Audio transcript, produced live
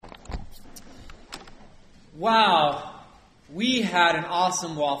Wow, we had an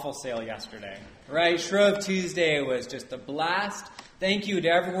awesome waffle sale yesterday, right? Shrove Tuesday was just a blast. Thank you to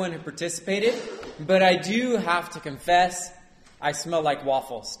everyone who participated. But I do have to confess, I smell like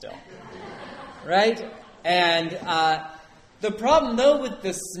waffles still, right? And the problem, though, with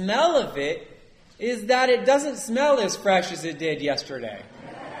the smell of it is that it doesn't smell as fresh as it did yesterday,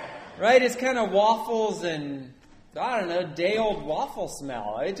 right? It's kind of waffles and, I don't know, day-old waffle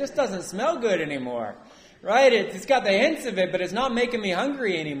smell. It just doesn't smell good anymore. Right? It's got the hints of it, but it's not making me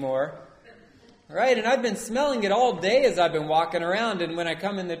hungry anymore. Right? And I've been smelling it all day as I've been walking around. And when I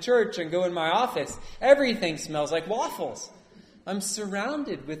come in the church and go in my office, everything smells like waffles. I'm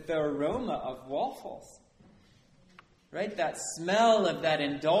surrounded with the aroma of waffles. Right? That smell of that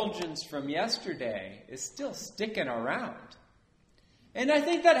indulgence from yesterday is still sticking around. And I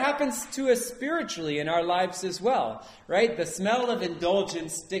think that happens to us spiritually in our lives as well, right? The smell of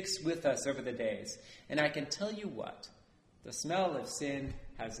indulgence sticks with us over the days. And I can tell you what, the smell of sin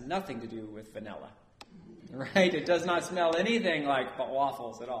has nothing to do with vanilla, right? It does not smell anything like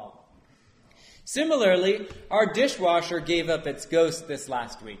waffles at all. Similarly, our dishwasher gave up its ghost this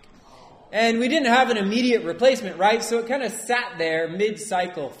last week. And we didn't have an immediate replacement, right? So it kind of sat there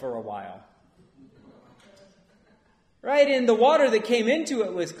mid-cycle for a while. Right, and the water that came into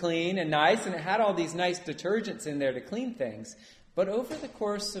it was clean and nice, and it had all these nice detergents in there to clean things. But over the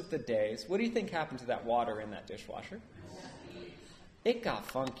course of the days, what do you think happened to that water in that dishwasher? It got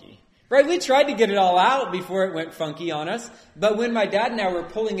funky. Right, we tried to get it all out before it went funky on us, but when my dad and I were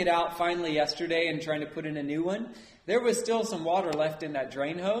pulling it out finally yesterday and trying to put in a new one, there was still some water left in that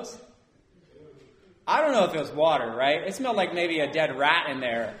drain hose. I don't know if it was water, right? It smelled like maybe a dead rat in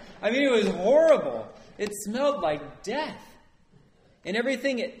there. I mean, it was horrible. It smelled like death. And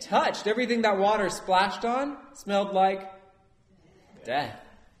everything it touched, everything that water splashed on, smelled like death.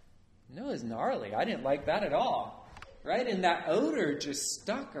 No, it was gnarly. I didn't like that at all. Right? And that odor just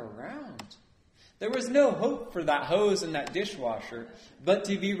stuck around. There was no hope for that hose and that dishwasher, but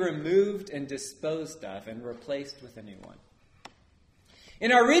to be removed and disposed of and replaced with a new one.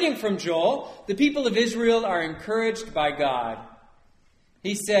 In our reading from Joel, the people of Israel are encouraged by God.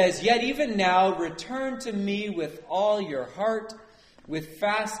 He says, "Yet even now return to me with all your heart, with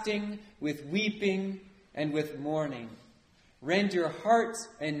fasting, with weeping, and with mourning. Rend your hearts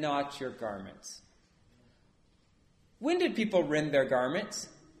and not your garments." When did people rend their garments?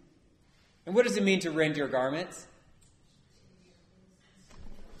 And what does it mean to rend your garments?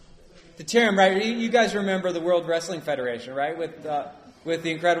 To tear them, right? You guys remember the World Wrestling Federation, right? With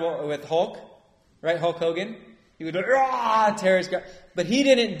Hulk, right? Hulk Hogan. He would tear his garment. But he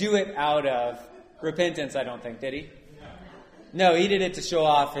didn't do it out of repentance, I don't think, did he? No, he did it to show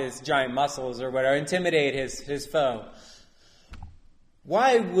off his giant muscles or whatever, intimidate his foe.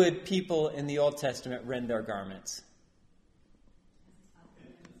 Why would people in the Old Testament rend their garments?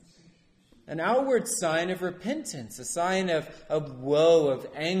 An outward sign of repentance, a sign of woe, of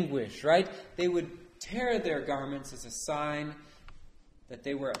anguish, right? They would tear their garments as a sign that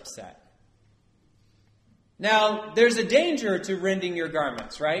they were upset. Now, there's a danger to rending your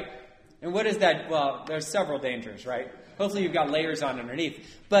garments, right? And what is that? Well, there's several dangers, right? Hopefully you've got layers on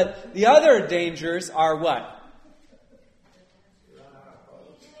underneath. But the other dangers are what?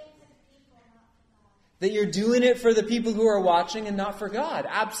 That you're doing it for the people who are watching and not for God.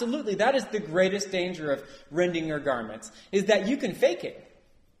 Absolutely. That is the greatest danger of rending your garments, is that you can fake it.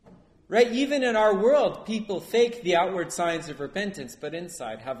 Right? Even in our world, people fake the outward signs of repentance, but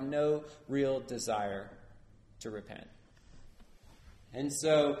inside have no real desire to repent. And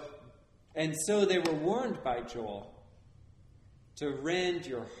so they were warned by Joel to rend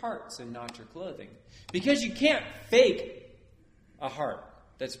your hearts and not your clothing. Because you can't fake a heart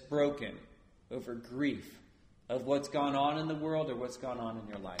that's broken over grief of what's gone on in the world or what's gone on in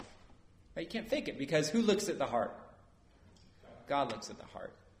your life. Right? You can't fake it, because who looks at the heart? God looks at the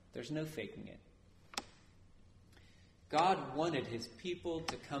heart. There's no faking it. God wanted his people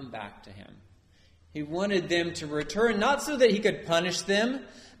to come back to him. He wanted them to return, not so that he could punish them,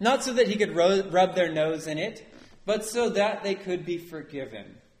 not so that he could rub their nose in it, but so that they could be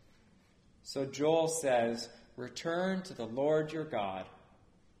forgiven. So Joel says, "Return to the Lord your God,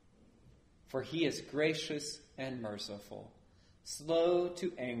 for he is gracious and merciful, slow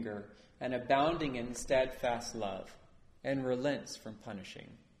to anger and abounding in steadfast love, and relents from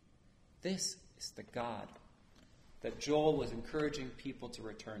punishing." This is the God that Joel was encouraging people to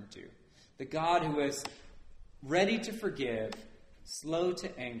return to. The God who is ready to forgive, slow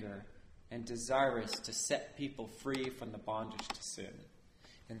to anger, and desirous to set people free from the bondage to sin.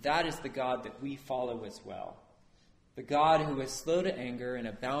 And that is the God that we follow as well. The God who is slow to anger and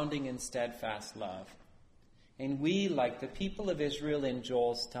abounding in steadfast love. And we, like the people of Israel in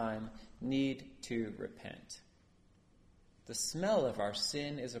Joel's time, need to repent. The smell of our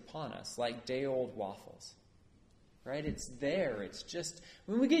sin is upon us like day-old waffles. Right? It's there. It's just,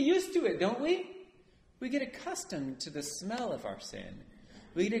 when we get used to it, don't we? We get accustomed to the smell of our sin.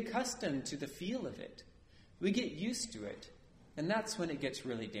 We get accustomed to the feel of it. We get used to it. And that's when it gets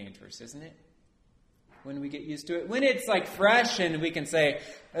really dangerous, isn't it? When we get used to it. When it's like fresh and we can say,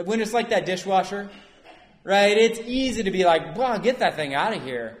 when it's like that dishwasher, right? It's easy to be like, wow, get that thing out of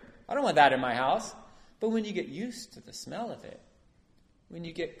here. I don't want that in my house. But when you get used to the smell of it, when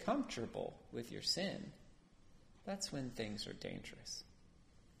you get comfortable with your sin, that's when things are dangerous.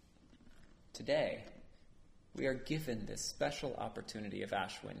 Today, we are given this special opportunity of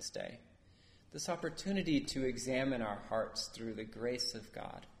Ash Wednesday, this opportunity to examine our hearts through the grace of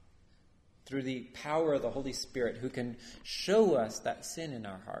God, through the power of the Holy Spirit who can show us that sin in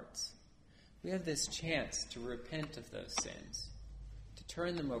our hearts. We have this chance to repent of those sins, to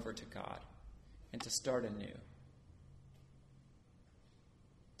turn them over to God, and to start anew.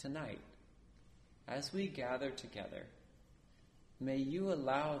 Tonight, as we gather together, may you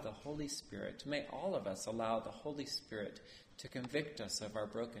allow the Holy Spirit, may all of us allow the Holy Spirit to convict us of our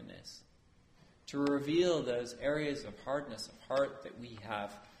brokenness, to reveal those areas of hardness of heart that we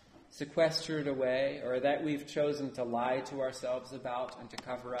have sequestered away or that we've chosen to lie to ourselves about and to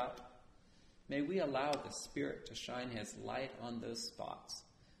cover up. May we allow the Spirit to shine his light on those spots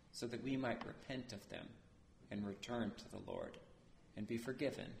so that we might repent of them and return to the Lord and be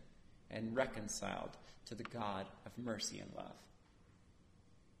forgiven and reconciled to the God of mercy and love.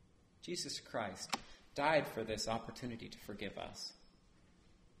 Jesus Christ died for this opportunity to forgive us.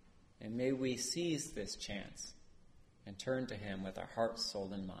 And may we seize this chance and turn to him with our heart,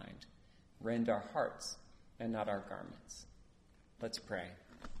 soul, and mind. Rend our hearts and not our garments. Let's pray.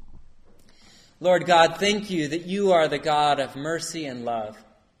 Lord God, thank you that you are the God of mercy and love,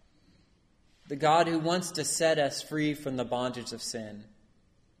 the God who wants to set us free from the bondage of sin.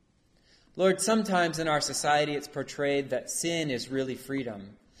 Lord, sometimes in our society it's portrayed that sin is really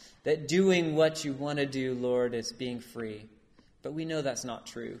freedom, that doing what you want to do, Lord, is being free. But we know that's not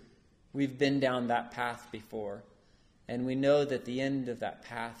true. We've been down that path before, and we know that the end of that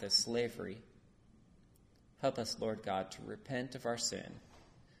path is slavery. Help us, Lord God, to repent of our sin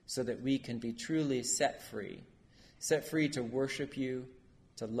so that we can be truly set free to worship you,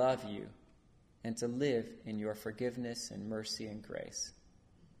 to love you, and to live in your forgiveness and mercy and grace.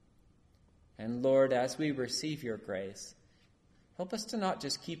 And Lord, as we receive your grace, help us to not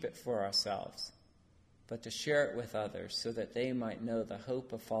just keep it for ourselves, but to share it with others so that they might know the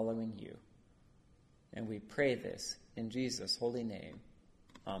hope of following you. And we pray this in Jesus' holy name.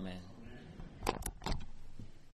 Amen.